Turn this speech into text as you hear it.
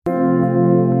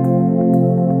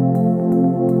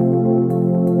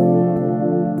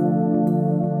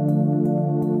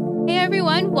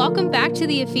welcome back to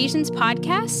the Ephesians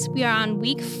podcast. We are on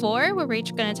week 4, where we're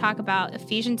going to talk about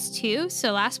Ephesians 2.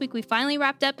 So last week we finally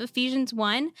wrapped up Ephesians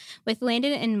 1 with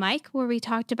Landon and Mike, where we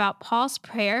talked about Paul's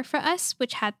prayer for us,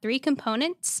 which had 3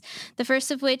 components. The first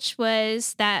of which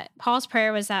was that Paul's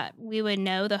prayer was that we would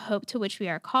know the hope to which we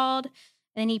are called.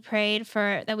 And then he prayed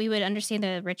for that we would understand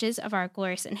the riches of our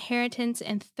glorious inheritance.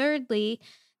 And thirdly,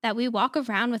 that we walk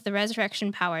around with the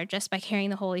resurrection power just by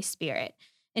carrying the Holy Spirit.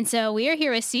 And so we are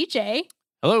here with CJ.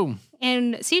 Hello.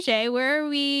 And CJ, where are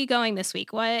we going this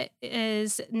week? What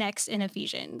is next in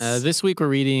Ephesians? This week we're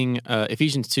reading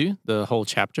Ephesians 2, the whole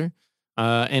chapter.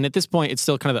 And at this point, it's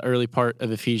still kind of the early part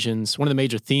of Ephesians. One of the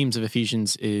major themes of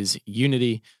Ephesians is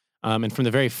unity. And from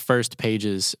the very first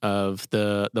pages of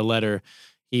the letter,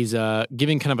 he's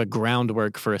giving kind of a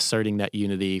groundwork for asserting that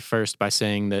unity, first by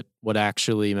saying that what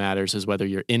actually matters is whether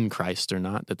you're in Christ or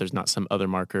not, that there's not some other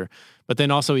marker. But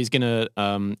then also he's going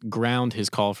to ground his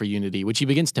call for unity, which he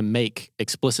begins to make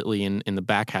explicitly in the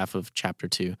back half of chapter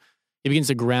 2. He begins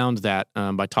to ground that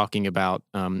by talking about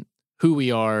who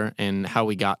we are and how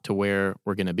we got to where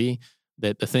we're going to be,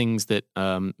 that the things that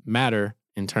matter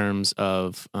in terms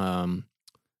of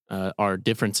our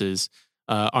differences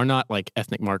are not like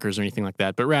ethnic markers or anything like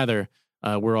that, but rather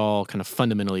we're all kind of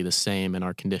fundamentally the same in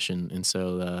our condition. And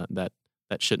so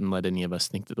that shouldn't let any of us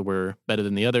think that we're better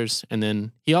than the others. And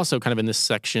then he also kind of in this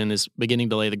section is beginning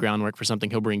to lay the groundwork for something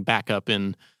he'll bring back up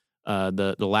in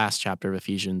the last chapter of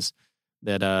Ephesians,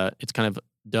 that it's kind of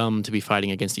dumb to be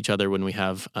fighting against each other when we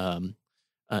have a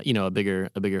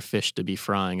bigger fish to be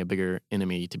frying, a bigger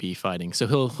enemy to be fighting. So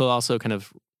he'll also kind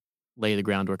of lay the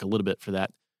groundwork a little bit for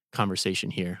that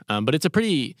conversation here. But it's a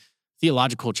pretty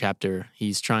theological chapter.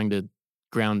 He's trying to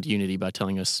ground unity by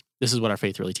telling us this is what our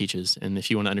faith really teaches. And if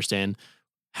you want to understand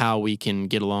how we can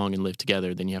get along and live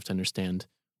together, then you have to understand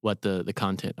what the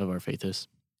content of our faith is.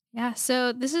 Yeah,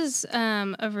 so this is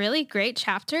a really great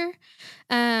chapter,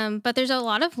 but there's a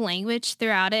lot of language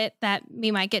throughout it that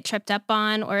we might get tripped up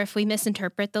on, or if we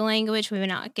misinterpret the language, we would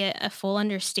not get a full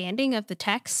understanding of the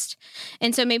text.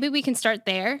 And so maybe we can start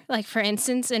there. Like, for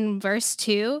instance, in verse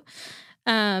 2,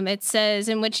 it says,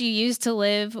 in which you used to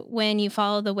live when you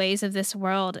follow the ways of this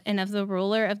world and of the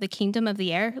ruler of the kingdom of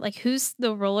the air. Like, who's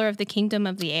the ruler of the kingdom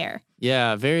of the air?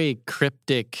 Yeah, a very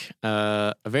cryptic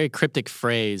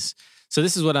phrase. So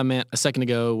this is what I meant a second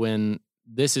ago when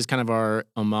this is kind of our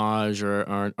homage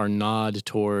or our nod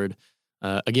toward,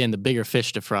 again, the bigger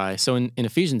fish to fry. So in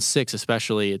Ephesians 6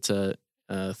 especially, it's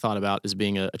thought about as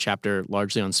being a chapter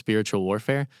largely on spiritual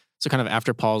warfare. So kind of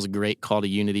after Paul's great call to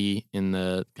unity in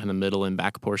the kind of middle and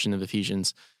back portion of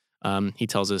Ephesians, he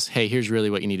tells us, hey, here's really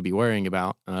what you need to be worrying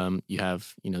about. You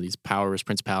have these powers,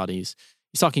 principalities.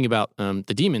 He's talking about the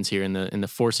demons here and the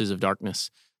forces of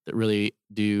darkness that really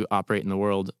do operate in the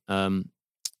world.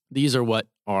 These are what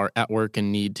are at work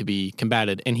and need to be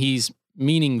combated. And he's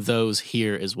meaning those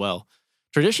here as well.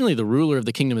 Traditionally, the ruler of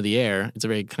the kingdom of the air, it's a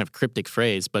very kind of cryptic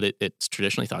phrase, but it's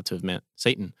traditionally thought to have meant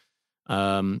Satan.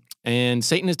 And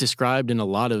Satan is described in a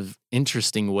lot of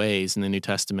interesting ways in the New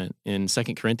Testament. In 2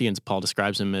 Corinthians, Paul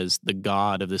describes him as the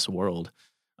god of this world.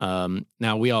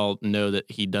 Now, we all know that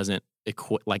he doesn't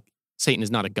Satan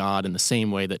is not a god in the same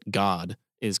way that God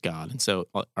is God. And so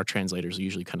our translators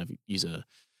usually kind of use a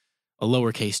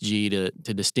lowercase g to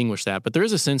distinguish that. But there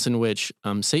is a sense in which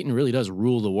Satan really does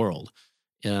rule the world.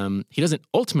 He doesn't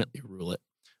ultimately rule it.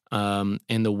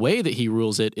 And the way that he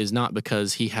rules it is not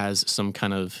because he has some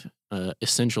kind of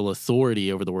essential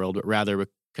authority over the world, but rather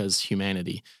because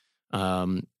humanity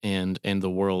and the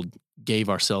world gave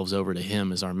ourselves over to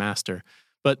him as our master.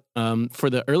 But for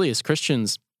the earliest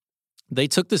Christians, they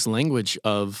took this language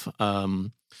of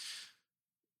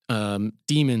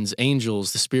demons,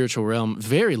 angels, the spiritual realm,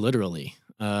 very literally.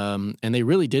 And they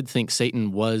really did think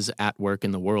Satan was at work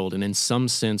in the world and in some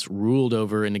sense ruled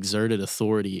over and exerted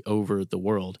authority over the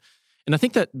world. And I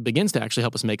think that begins to actually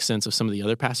help us make sense of some of the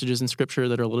other passages in Scripture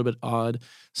that are a little bit odd.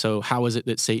 So how is it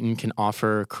that Satan can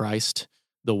offer Christ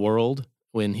the world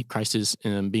when Christ is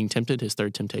being tempted, his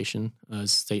third temptation?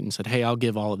 Satan said, hey, I'll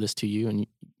give all of this to you. And you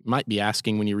might be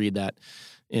asking when you read that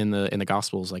in the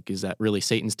Gospels, like, is that really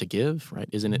Satan's to give, right?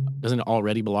 Doesn't it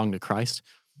already belong to Christ?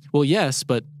 Well, yes,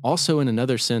 but also in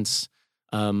another sense,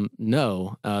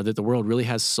 no, that the world really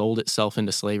has sold itself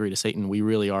into slavery to Satan. We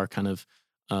really are kind of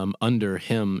under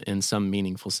him in some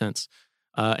meaningful sense.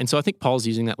 And so I think Paul's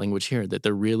using that language here, that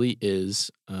there really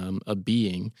is a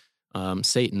being,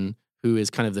 Satan, who is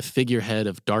kind of the figurehead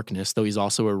of darkness, though he's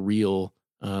also a real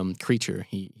creature.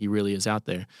 He really is out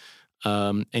there.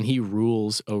 And he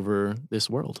rules over this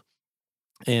world.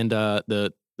 And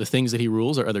the things that he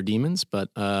rules are other demons,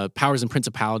 but powers and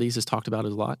principalities is talked about a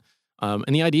lot.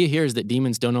 And the idea here is that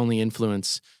demons don't only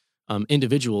influence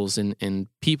individuals and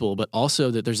people, but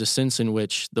also that there's a sense in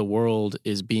which the world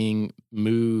is being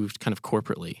moved kind of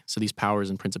corporately. So these powers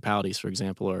and principalities, for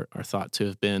example, are thought to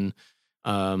have been,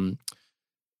 fallen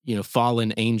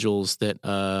angels that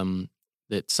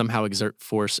somehow exert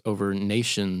force over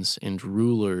nations and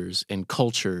rulers and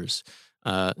cultures.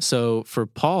 So for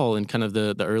Paul and kind of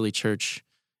the early church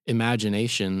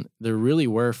imagination, there really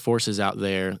were forces out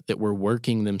there that were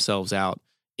working themselves out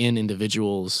in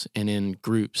individuals and in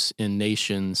groups, in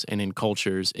nations and in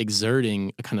cultures,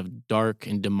 exerting a kind of dark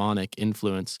and demonic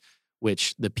influence,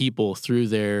 which the people, through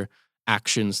their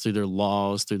actions, through their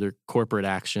laws, through their corporate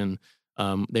action,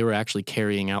 they were actually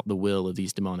carrying out the will of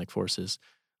these demonic forces.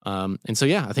 And so,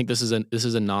 I think this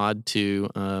is a nod to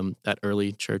that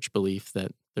early church belief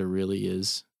that there really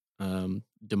is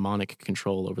demonic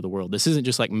control over the world. This isn't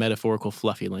just like metaphorical,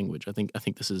 fluffy language. I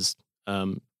think this is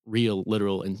real,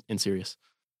 literal, and serious.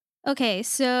 Okay,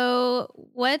 so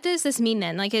what does this mean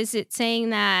then? Like, is it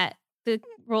saying that the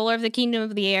ruler of the kingdom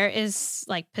of the air is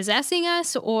like possessing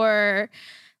us, or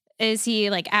is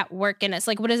he like at work in us?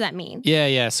 Like, what does that mean?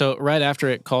 Yeah. So right after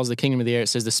it calls the kingdom of the air, it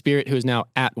says the spirit who is now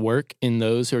at work in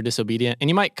those who are disobedient. And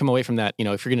you might come away from that,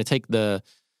 if you're going to take the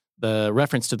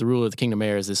reference to the ruler of the kingdom of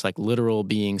air as this like literal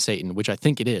being Satan, which I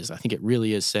think it is. I think it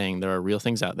really is saying there are real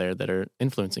things out there that are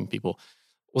influencing people.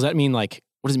 Well, does that mean like,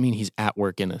 what does it mean he's at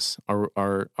work in us?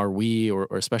 Are we, or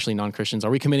especially non-Christians,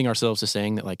 are we committing ourselves to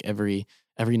saying that like every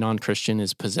non-Christian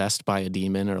is possessed by a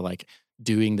demon or like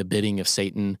doing the bidding of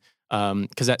Satan?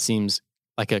 Because that seems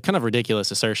like a kind of ridiculous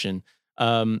assertion.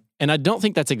 And I don't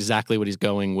think that's exactly what he's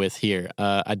going with here.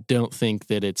 I don't think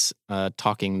that it's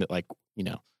talking that like,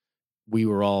 we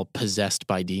were all possessed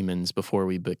by demons before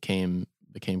we became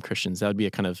Christians. That would be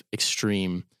a kind of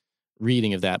extreme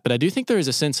reading of that. But I do think there is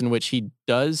a sense in which he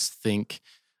does think,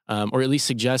 or at least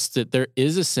suggests that there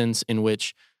is a sense in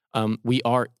which we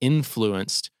are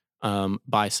influenced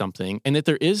by something, and that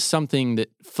there is something that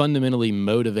fundamentally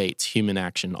motivates human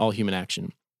action, all human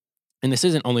action. And this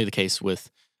isn't only the case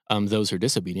with those who are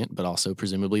disobedient, but also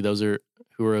presumably those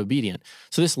who are obedient.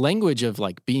 So this language of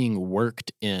like being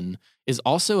worked in is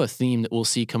also a theme that we'll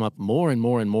see come up more and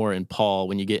more and more in Paul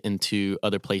when you get into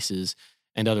other places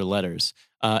and other letters.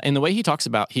 And the way he talks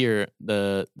about here,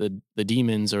 the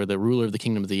demons or the ruler of the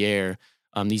kingdom of the air,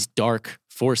 these dark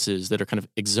forces that are kind of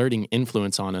exerting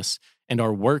influence on us and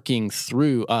are working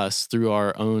through us, through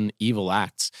our own evil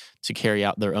acts to carry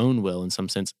out their own will in some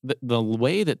sense. The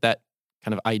way that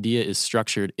kind of idea is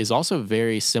structured is also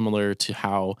very similar to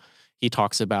how he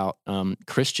talks about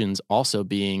Christians also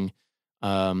being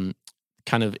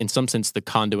kind of, in some sense, the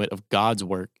conduit of God's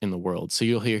work in the world. So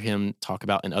you'll hear him talk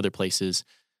about in other places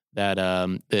that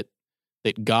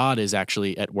that God is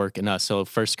actually at work in us. So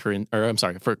for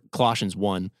Colossians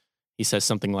 1, he says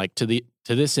something like, to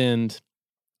this end,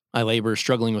 I labor,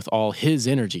 struggling with all his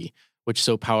energy, which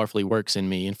so powerfully works in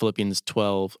me. In Philippians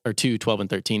 2, 12 and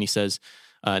 13, he says,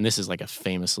 and this is like a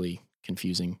famously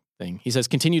confusing thing. He says,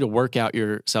 continue to work out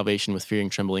your salvation with fear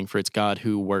and trembling, for it's God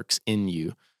who works in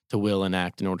you to will and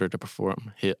act in order to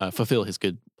fulfill his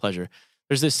good pleasure.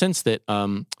 There's this sense that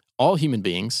all human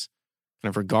beings, kind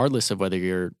of regardless of whether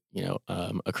you're,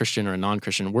 a Christian or a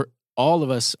non-Christian, all of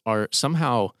us are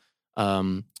somehow,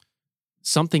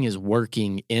 something is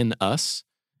working in us.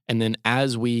 And then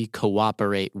as we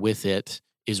cooperate with it,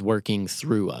 is working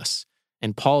through us.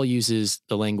 And Paul uses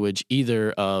the language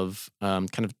either of kind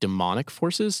of demonic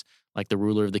forces, like the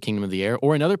ruler of the kingdom of the air,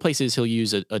 or in other places he'll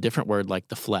use a different word like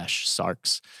the flesh,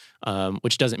 sarx,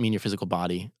 which doesn't mean your physical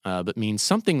body, but means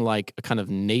something like a kind of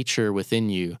nature within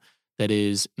you that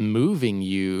is moving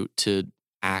you to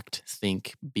act,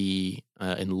 think, be,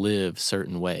 and live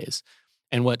certain ways.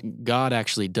 And what God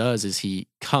actually does is he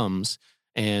comes,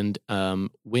 and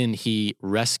when he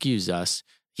rescues us,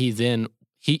 he then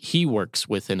he works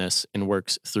within us and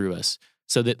works through us,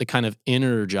 so that the kind of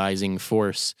energizing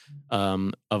force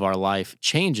of our life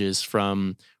changes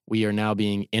from we are now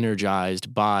being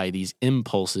energized by these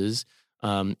impulses,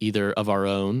 either of our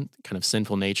own kind of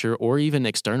sinful nature or even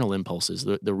external impulses,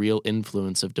 the real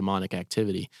influence of demonic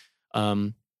activity.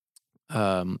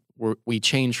 We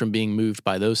change from being moved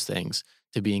by those things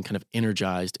to being kind of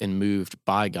energized and moved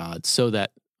by God, so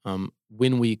that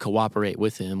when we cooperate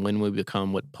with him, when we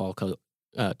become what Paul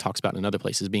talks about in other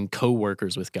places, being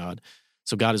co-workers with God.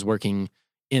 So God is working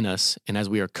in us, and as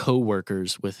we are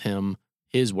co-workers with him,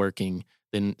 his working,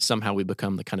 then somehow we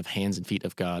become the kind of hands and feet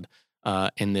of God,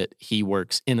 and that he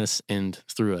works in us and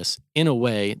through us in a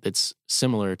way that's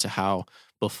similar to how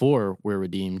before we're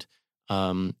redeemed,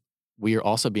 we are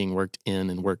also being worked in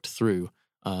and worked through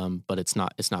but it's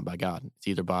not by God. It's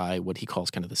either by what he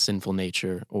calls kind of the sinful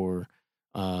nature or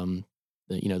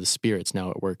the spirits now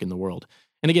at work in the world.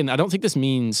 And again, I don't think this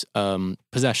means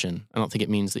possession. I don't think it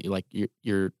means that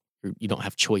you don't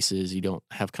have choices. You don't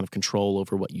have kind of control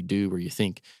over what you do or you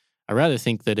think. I rather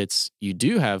think that you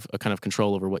do have a kind of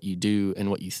control over what you do and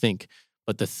what you think,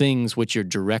 but the things which you're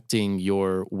directing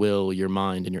your will, your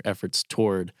mind, and your efforts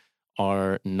toward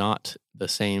are not the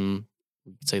same,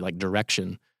 we could say, like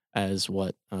direction as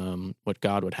what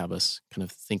God would have us kind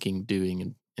of thinking,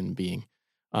 doing, and being.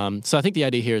 So I think the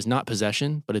idea here is not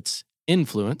possession, but it's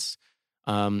influence,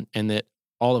 and that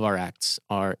all of our acts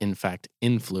are in fact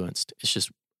influenced. It's just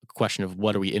a question of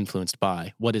what are we influenced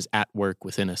by? What is at work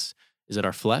within us? Is it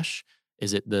our flesh?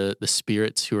 Is it the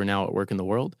spirits who are now at work in the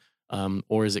world?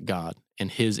 Or is it God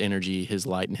and his energy, his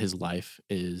light, and his life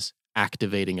is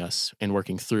activating us and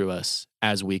working through us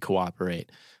as we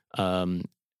cooperate, so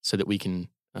that we can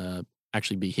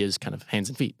actually be his kind of hands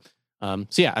and feet.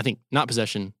 So yeah, I think not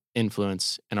possession,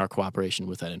 influence, and our cooperation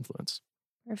with that influence.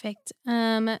 Perfect.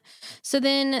 So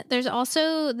then there's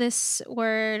also this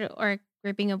word or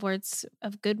grouping of words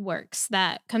of good works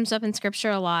that comes up in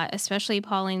scripture a lot, especially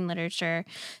Pauline literature.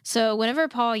 So whenever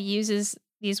Paul uses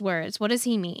these words, what does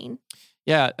he mean?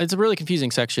 Yeah, it's a really confusing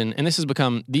section, and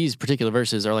these particular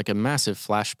verses are like a massive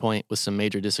flashpoint with some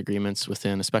major disagreements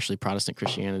within, especially Protestant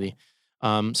Christianity.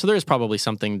 So there is probably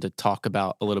something to talk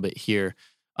about a little bit here.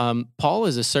 Paul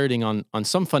is asserting on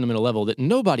some fundamental level that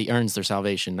nobody earns their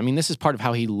salvation. I mean, this is part of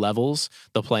how he levels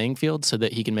the playing field so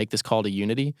that he can make this call to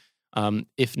unity.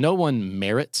 If no one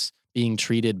merits being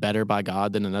treated better by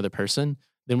God than another person,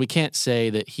 then we can't say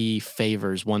that he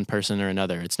favors one person or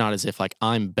another. It's not as if like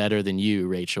I'm better than you,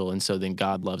 Rachel, and so then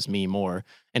God loves me more,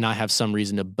 and I have some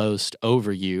reason to boast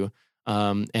over you.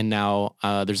 And now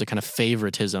there's a kind of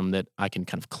favoritism that I can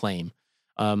kind of claim.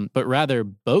 But rather,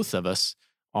 both of us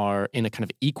are in a kind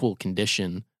of equal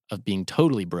condition of being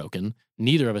totally broken.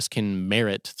 Neither of us can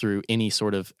merit through any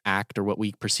sort of act or what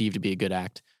we perceive to be a good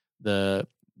act the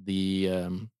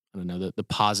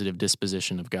positive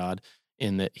disposition of God,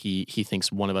 in that he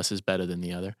thinks one of us is better than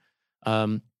the other.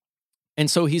 And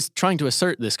so he's trying to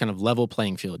assert this kind of level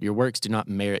playing field. Your works do not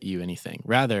merit you anything.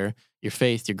 Rather, your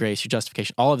faith, your grace, your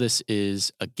justification, all of this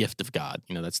is a gift of God.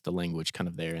 That's the language kind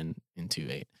of there in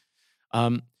 2:8.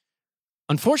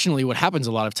 Unfortunately, what happens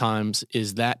a lot of times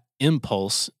is that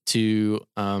impulse to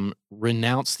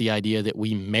renounce the idea that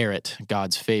we merit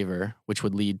God's favor, which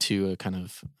would lead to a kind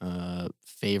of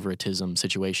favoritism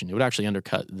situation. It would actually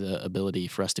undercut the ability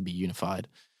for us to be unified.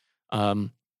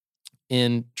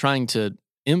 In trying to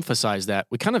emphasize that,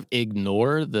 we kind of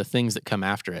ignore the things that come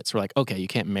after it. So we're like, okay, you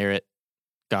can't merit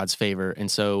God's favor, and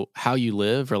so how you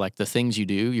live or like the things you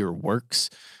do, your works,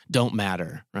 don't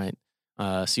matter, right?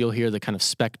 So you'll hear the kind of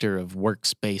specter of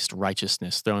works-based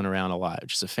righteousness thrown around a lot,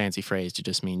 which is a fancy phrase to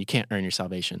just mean you can't earn your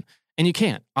salvation. And you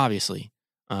can't, obviously.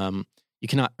 You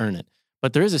cannot earn it.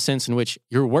 But there is a sense in which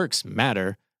your works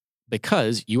matter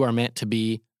because you are meant to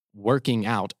be working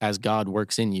out as God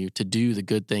works in you to do the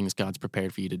good things God's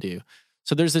prepared for you to do.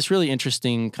 So there's this really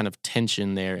interesting kind of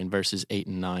tension there in verses 8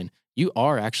 and 9. You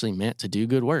are actually meant to do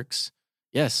good works.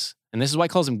 Yes. And this is why he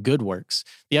calls them good works.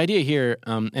 The idea here,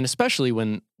 and especially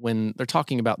when they're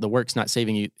talking about the works not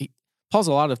saving you, Paul's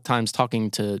a lot of times talking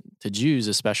to Jews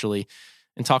especially,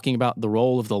 and talking about the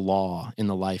role of the law in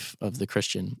the life of the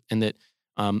Christian. And that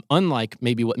unlike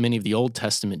maybe what many of the Old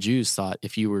Testament Jews thought,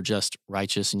 if you were just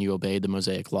righteous and you obeyed the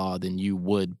Mosaic law, then you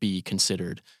would be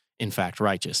considered, in fact,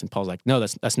 righteous. And Paul's like, no,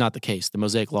 that's not the case. The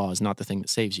Mosaic law is not the thing that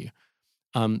saves you.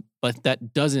 But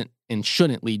that doesn't and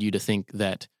shouldn't lead you to think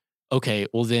that, okay,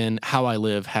 well then how I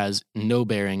live has no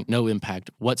bearing, no impact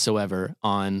whatsoever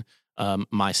on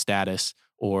my status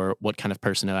or what kind of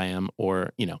person I am,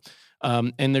 or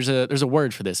and there's a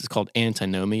word for this. It's called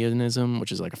antinomianism,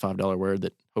 which is like a $5 word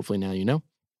that hopefully now you know,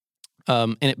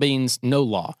 and it means no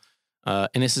law.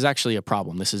 And this is actually a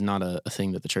problem. This is not a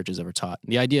thing that the church has ever taught.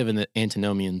 The idea of the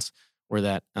antinomians were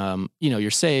that you're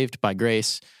saved by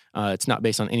grace. It's not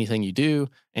based on anything you do,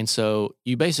 and so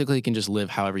you basically can just live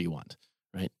however you want,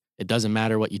 right? It doesn't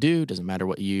matter what you do. It doesn't matter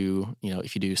what if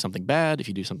you do something bad, if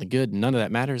you do something good, none of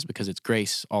that matters because it's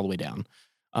grace all the way down.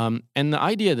 And the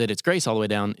idea that it's grace all the way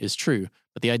down is true,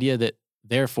 but the idea that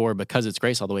therefore, because it's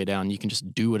grace all the way down, you can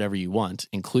just do whatever you want,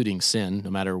 including sin, no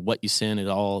matter what you sin, it's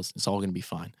all going to be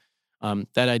fine.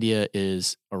 That idea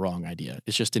is a wrong idea.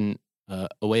 It's just a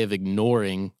way of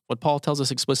ignoring what Paul tells us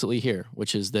explicitly here,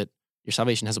 which is that your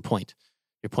salvation has a point.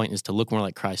 Your point is to look more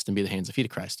like Christ and be the hands and feet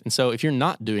of Christ. And so if you're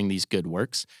not doing these good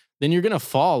works, then you're going to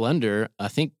fall under, I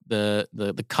think,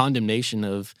 the condemnation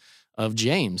of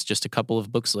James just a couple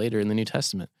of books later in the New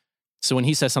Testament. So when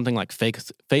he says something like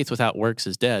faith without works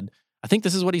is dead, I think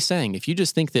this is what he's saying. If you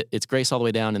just think that it's grace all the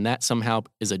way down and that somehow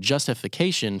is a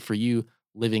justification for you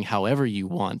living however you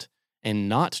want and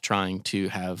not trying to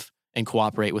have and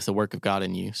cooperate with the work of God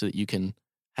in you so that you can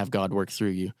have God work through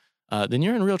you, then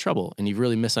you're in real trouble and you've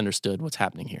really misunderstood what's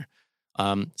happening here.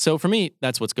 So for me,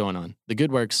 that's what's going on. The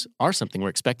good works are something we're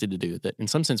expected to do that in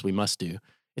some sense we must do.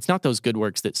 It's not those good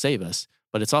works that save us,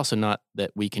 but it's also not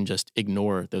that we can just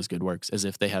ignore those good works as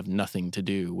if they have nothing to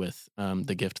do with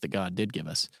the gift that God did give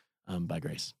us by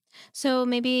grace. So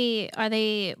maybe are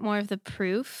they more of the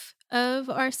proof of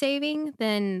our saving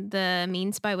than the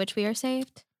means by which we are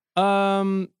saved?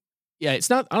 Yeah,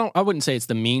 it's not. I wouldn't say it's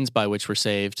the means by which we're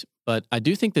saved, but I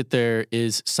do think that there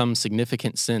is some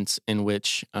significant sense in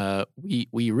which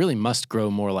we really must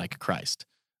grow more like Christ,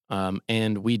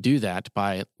 and we do that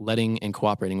by letting and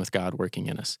cooperating with God working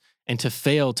in us. And to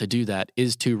fail to do that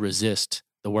is to resist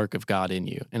the work of God in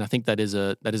you, and I think that is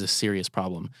a serious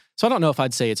problem. So I don't know if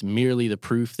I'd say it's merely the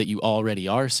proof that you already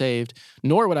are saved,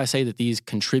 nor would I say that these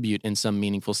contribute in some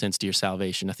meaningful sense to your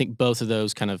salvation. I think both of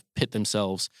those kind of pit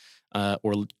themselves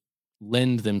or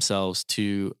lend themselves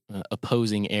to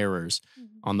opposing errors. Mm-hmm.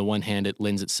 On the one hand, it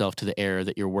lends itself to the error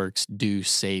that your works do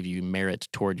save you, merit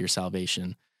toward your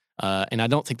salvation. And I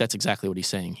don't think that's exactly what he's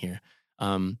saying here.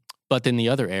 But then the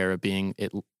other error being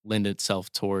it lend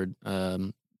itself toward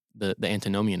the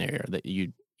antinomian error, that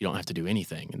you don't have to do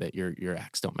anything and that your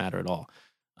acts don't matter at all.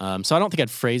 So I don't think I'd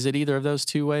phrase it either of those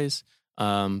two ways.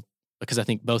 Because I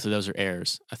think both of those are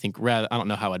errors. I don't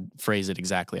know how I'd phrase it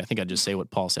exactly. I think I'd just say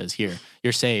what Paul says here.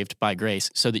 You're saved by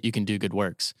grace so that you can do good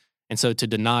works. And so to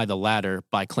deny the latter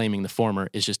by claiming the former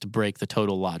is just to break the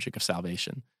total logic of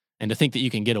salvation. And to think that you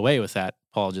can get away with that,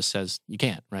 Paul just says you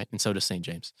can't, right? And so does St.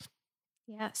 James.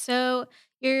 Yeah, so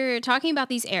you're talking about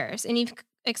these errors, and you've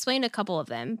explained a couple of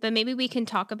them, but maybe we can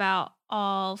talk about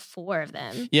all four of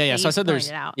them. Yeah. So I said there's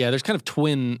kind of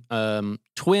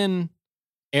twin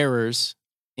errors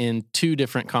in two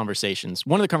different conversations.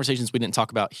 One of the conversations we didn't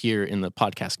talk about here in the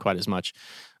podcast quite as much,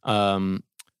 and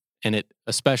it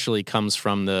especially comes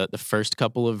from the first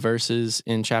couple of verses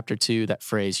in chapter 2, that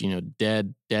phrase,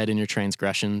 dead in your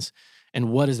transgressions. And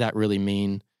what does that really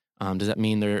mean? Does that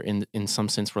mean they're in some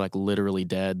sense we're like literally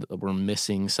dead, we're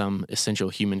missing some essential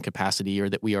human capacity, or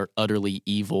that we are utterly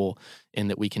evil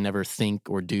and that we can never think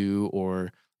or do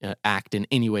or act in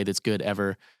any way that's good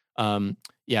ever? I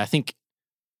think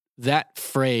that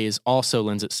phrase also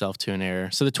lends itself to an error.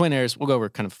 So the twin errors, we'll go over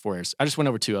kind of 4 errors. I just went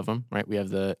over 2 of them, right? We have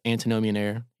the antinomian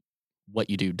error.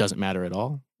 What you do doesn't matter at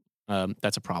all.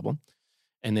 That's a problem.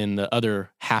 And then the other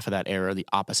half of that error, the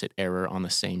opposite error on the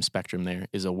same spectrum there,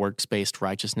 is a works-based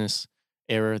righteousness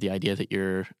error, the idea that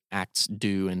your acts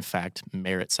do, in fact,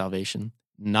 merit salvation.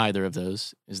 Neither of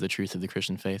those is the truth of the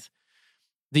Christian faith.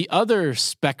 The other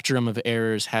spectrum of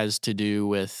errors has to do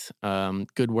with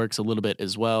good works a little bit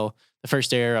as well. The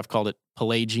first error, I've called it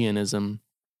Pelagianism.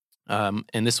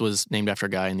 And this was named after a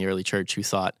guy in the early church who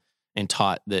thought and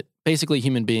taught that basically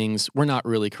human beings were not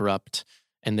really corrupt,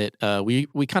 and that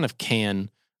we kind of can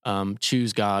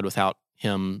choose God without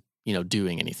him,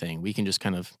 doing anything. We can just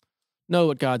kind of know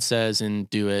what God says and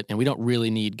do it, and we don't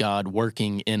really need God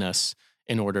working in us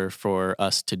in order for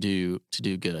us to do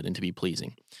good and to be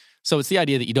pleasing. So it's the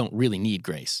idea that you don't really need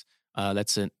grace. And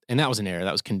that was an error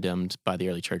that was condemned by the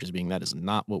early church as being that is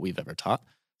not what we've ever taught.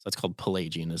 So that's called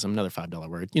Pelagianism, another $5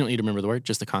 word. You don't need to remember the word,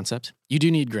 just the concept. You do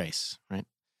need grace, right?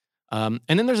 And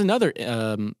then there's another.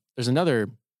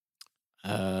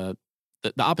 The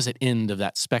opposite end of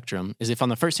that spectrum is if on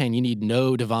the first hand you need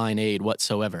no divine aid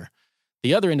whatsoever.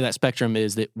 The other end of that spectrum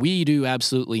is that we do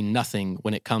absolutely nothing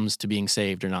when it comes to being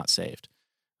saved or not saved.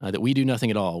 That we do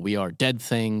nothing at all. We are dead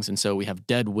things, and so we have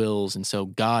dead wills, and so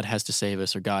God has to save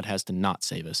us or God has to not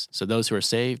save us. So those who are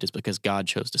saved, it's because God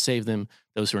chose to save them.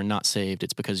 Those who are not saved,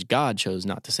 it's because God chose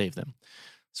not to save them.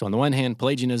 So on the one hand,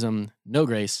 Pelagianism, no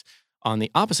grace. On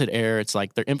the opposite error, it's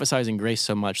like they're emphasizing grace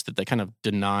so much that they kind of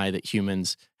deny that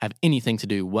humans have anything to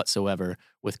do whatsoever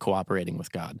with cooperating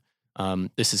with God.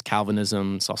 This is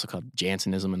Calvinism. It's also called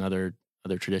Jansenism and other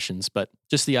traditions. But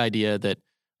just the idea that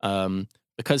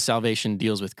because salvation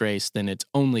deals with grace, then it's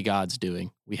only God's doing.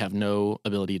 We have no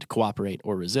ability to cooperate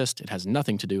or resist. It has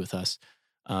nothing to do with us.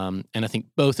 And I think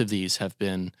both of these have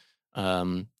been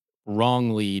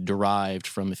wrongly derived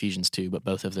from Ephesians 2, but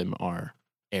both of them are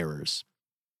errors.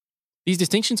 These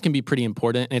distinctions can be pretty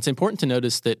important, and it's important to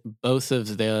notice that both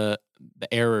of the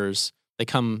errors, they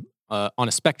come on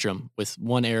a spectrum with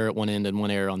one error at one end and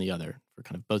one error on the other for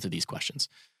kind of both of these questions.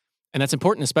 And that's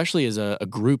important, especially as a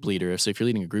group leader. So if you're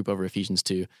leading a group over Ephesians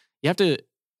 2, you have to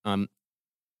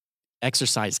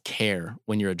exercise care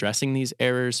when you're addressing these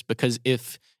errors, because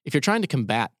if if you're trying to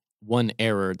combat one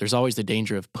error, there's always the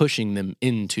danger of pushing them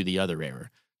into the other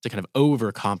error to kind of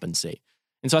overcompensate.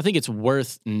 And so I think it's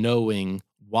worth knowing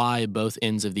why both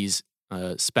ends of these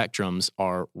spectrums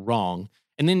are wrong,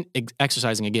 and then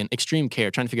exercising, again, extreme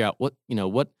care, trying to figure out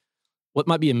what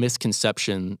might be a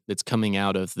misconception that's coming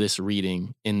out of this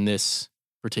reading in this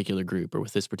particular group or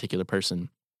with this particular person.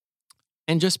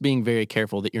 And just being very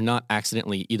careful that you're not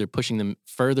accidentally either pushing them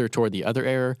further toward the other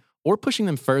error or pushing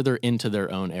them further into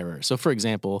their own error. So, for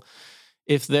example,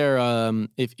 if they're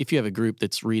if you have a group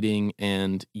that's reading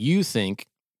and you think,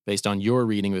 based on your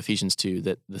reading of Ephesians 2,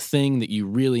 that the thing that you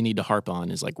really need to harp on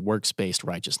is like works-based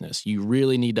righteousness. You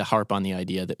really need to harp on the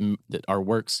idea that our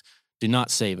works do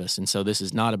not save us, and so this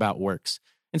is not about works.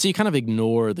 And so you kind of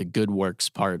ignore the good works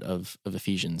part of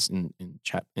Ephesians in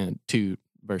 2,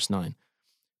 verse 9.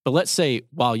 But let's say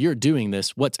while you're doing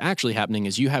this, what's actually happening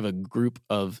is you have a group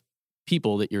of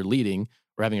people that you're leading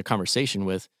or having a conversation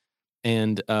with,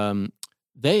 and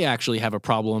they actually have a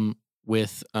problem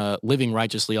with living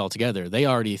righteously altogether. They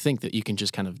already think that you can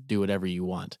just kind of do whatever you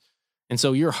want. And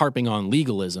so you're harping on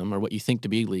legalism, or what you think to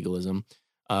be legalism,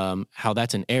 how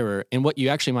that's an error. And what you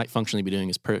actually might functionally be doing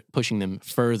is pushing them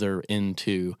further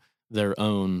into their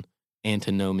own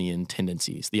antinomian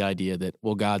tendencies, the idea that,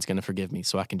 well, God's going to forgive me,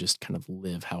 so I can just kind of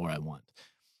live how I want.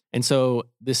 And so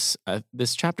this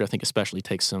chapter, I think, especially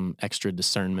takes some extra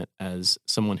discernment as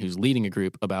someone who's leading a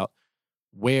group about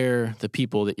where the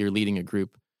people that you're leading a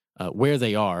group, where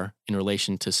they are in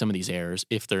relation to some of these errors,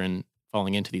 if they're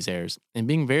falling into these errors, and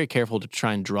being very careful to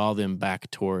try and draw them back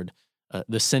toward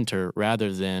the center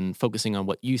rather than focusing on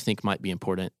what you think might be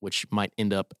important, which might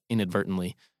end up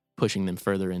inadvertently pushing them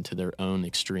further into their own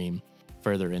extreme,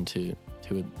 further into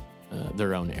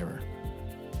their own error.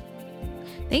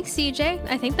 Thanks, CJ.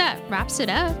 I think that wraps it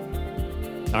up.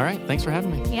 All right. Thanks for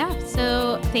having me. Yeah.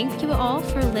 So thank you all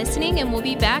for listening, and we'll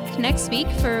be back next week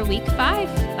for week 5.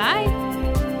 Bye.